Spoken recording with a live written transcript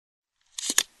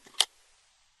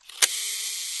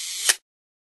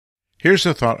Here's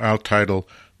a thought I'll title,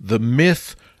 The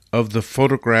Myth of the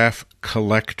Photograph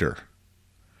Collector.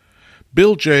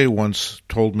 Bill Jay once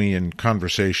told me in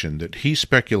conversation that he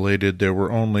speculated there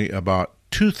were only about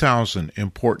 2,000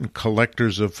 important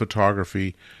collectors of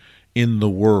photography in the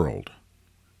world.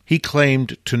 He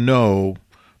claimed to know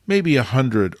maybe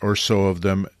 100 or so of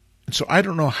them, and so I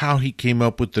don't know how he came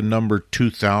up with the number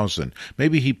 2,000.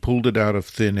 Maybe he pulled it out of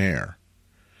thin air.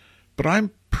 But I'm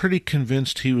pretty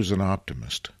convinced he was an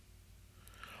optimist.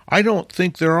 I don't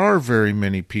think there are very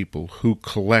many people who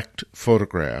collect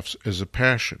photographs as a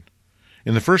passion.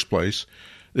 In the first place,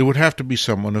 it would have to be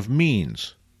someone of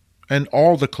means. And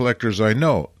all the collectors I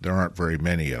know, there aren't very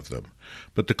many of them,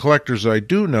 but the collectors I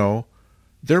do know,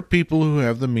 they're people who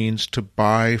have the means to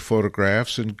buy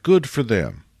photographs, and good for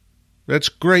them. That's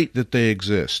great that they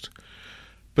exist.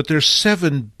 But there's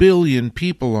 7 billion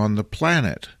people on the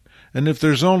planet, and if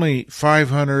there's only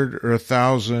 500 or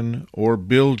 1,000 or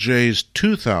Bill Jay's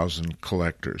 2,000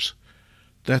 collectors,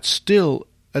 that's still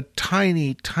a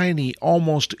tiny, tiny,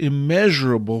 almost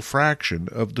immeasurable fraction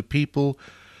of the people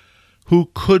who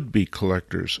could be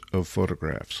collectors of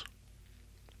photographs.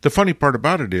 The funny part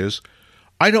about it is,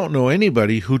 I don't know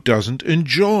anybody who doesn't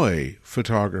enjoy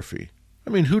photography. I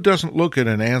mean, who doesn't look at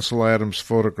an Ansel Adams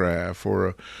photograph or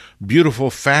a beautiful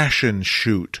fashion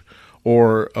shoot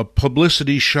or a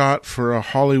publicity shot for a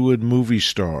Hollywood movie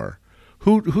star?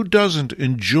 Who doesn't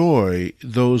enjoy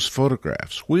those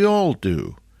photographs? We all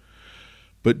do.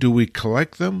 But do we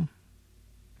collect them?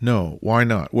 No. Why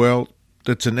not? Well,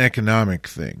 that's an economic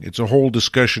thing. It's a whole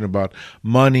discussion about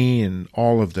money and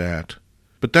all of that.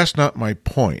 But that's not my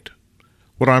point.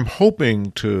 What I'm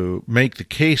hoping to make the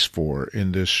case for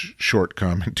in this short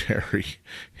commentary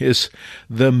is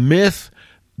the myth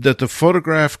that the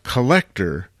photograph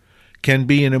collector can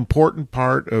be an important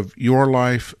part of your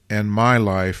life and my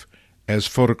life as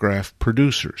photograph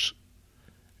producers.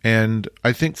 And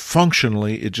I think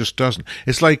functionally it just doesn't.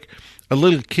 It's like a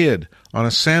little kid on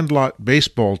a sandlot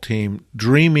baseball team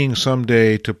dreaming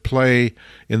someday to play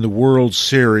in the World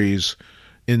Series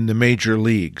in the major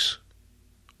leagues.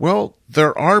 Well,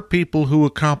 there are people who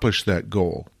accomplish that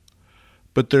goal,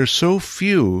 but there's so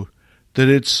few that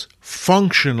it's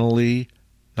functionally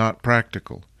not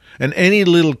practical. And any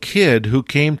little kid who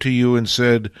came to you and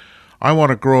said, I want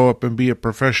to grow up and be a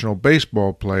professional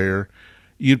baseball player,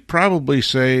 you'd probably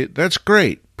say, that's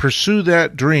great, pursue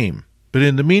that dream. But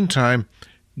in the meantime,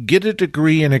 get a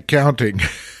degree in accounting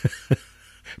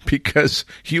because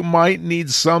you might need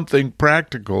something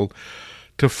practical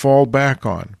to fall back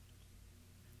on.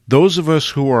 Those of us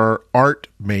who are art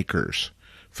makers,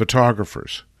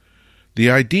 photographers,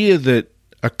 the idea that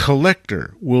a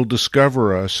collector will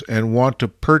discover us and want to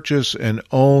purchase and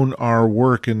own our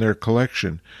work in their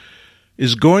collection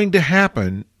is going to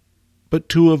happen, but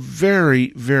to a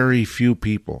very, very few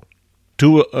people,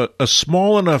 to a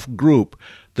small enough group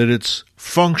that it's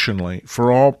functionally,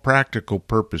 for all practical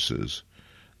purposes,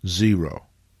 zero.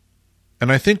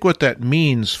 And I think what that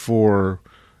means for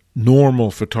normal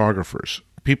photographers,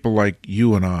 people like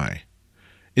you and I,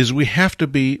 is we have to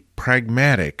be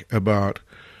pragmatic about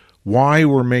why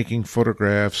we're making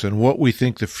photographs and what we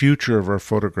think the future of our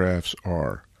photographs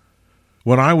are.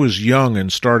 When I was young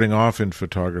and starting off in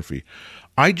photography,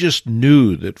 I just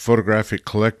knew that photographic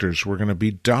collectors were going to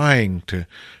be dying to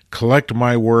collect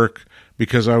my work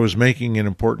because I was making an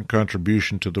important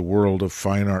contribution to the world of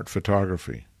fine art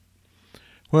photography.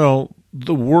 Well,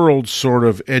 the world sort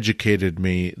of educated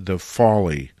me the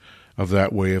folly of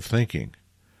that way of thinking.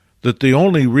 That the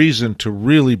only reason to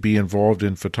really be involved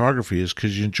in photography is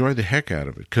because you enjoy the heck out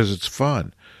of it, because it's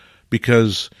fun,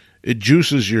 because it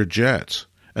juices your jets.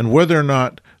 And whether or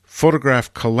not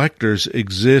photograph collectors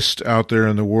exist out there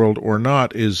in the world or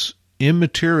not is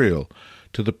immaterial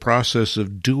to the process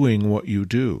of doing what you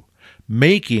do.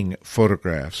 Making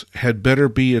photographs had better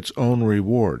be its own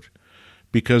reward,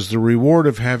 because the reward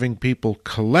of having people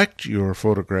collect your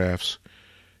photographs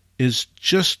is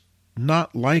just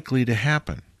not likely to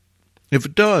happen. If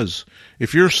it does,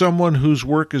 if you're someone whose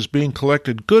work is being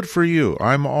collected, good for you.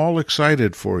 I'm all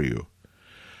excited for you.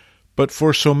 But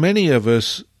for so many of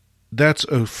us, that's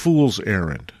a fool's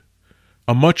errand.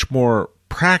 A much more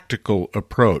practical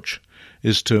approach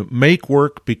is to make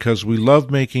work because we love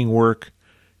making work,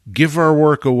 give our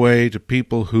work away to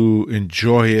people who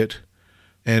enjoy it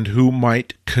and who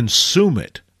might consume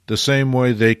it the same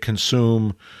way they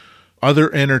consume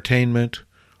other entertainment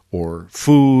or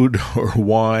food or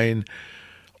wine.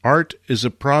 Art is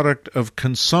a product of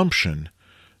consumption,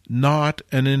 not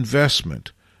an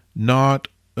investment, not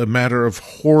a matter of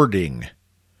hoarding,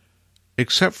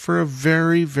 except for a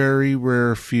very, very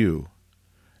rare few.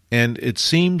 And it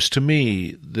seems to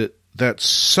me that that's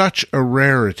such a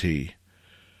rarity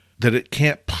that it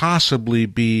can't possibly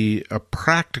be a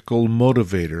practical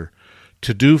motivator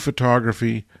to do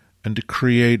photography and to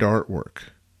create artwork.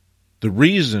 The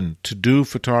reason to do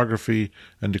photography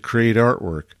and to create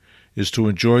artwork is to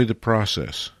enjoy the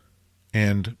process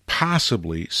and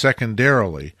possibly,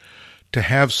 secondarily, to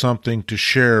have something to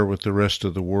share with the rest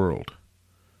of the world.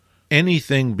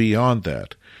 Anything beyond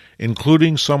that,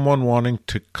 including someone wanting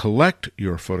to collect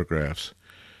your photographs,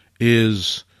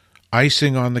 is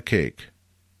icing on the cake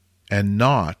and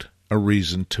not a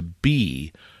reason to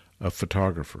be a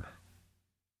photographer.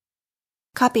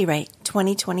 Copyright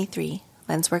 2023,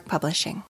 Lenswork Publishing.